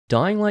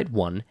Dying Light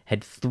 1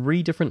 had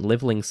 3 different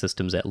leveling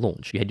systems at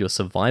launch. You had your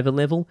survivor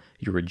level,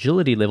 your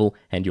agility level,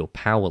 and your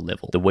power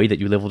level. The way that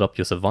you leveled up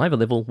your survivor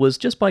level was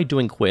just by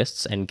doing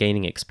quests and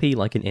gaining XP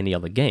like in any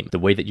other game. The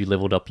way that you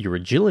leveled up your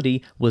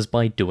agility was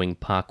by doing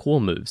parkour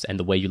moves, and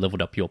the way you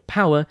leveled up your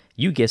power,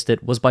 you guessed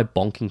it, was by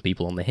bonking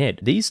people on the head.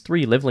 These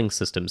 3 leveling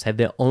systems have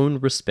their own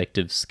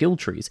respective skill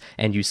trees,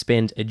 and you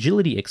spend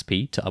agility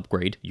XP to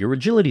upgrade your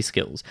agility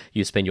skills.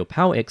 You spend your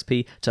power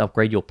XP to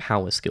upgrade your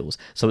power skills.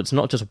 So it's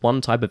not just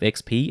one type of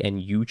XP and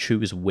you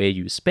choose where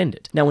you spend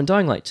it. Now in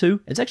Dying Light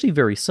 2, it's actually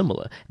very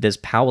similar. There's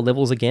power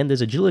levels again,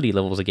 there's agility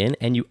levels again,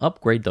 and you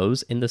upgrade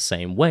those in the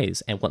same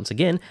ways. And once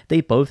again,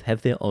 they both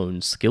have their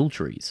own skill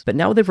trees. But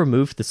now they've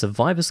removed the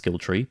survivor skill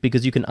tree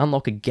because you can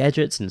unlock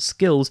gadgets and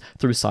skills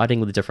through siding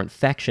with the different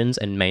factions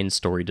and main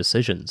story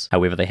decisions.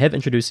 However, they have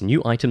introduced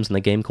new items in the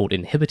game called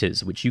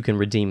inhibitors, which you can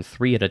redeem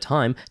 3 at a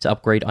time to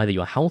upgrade either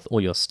your health or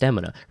your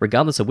stamina.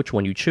 Regardless of which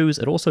one you choose,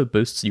 it also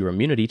boosts your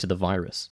immunity to the virus.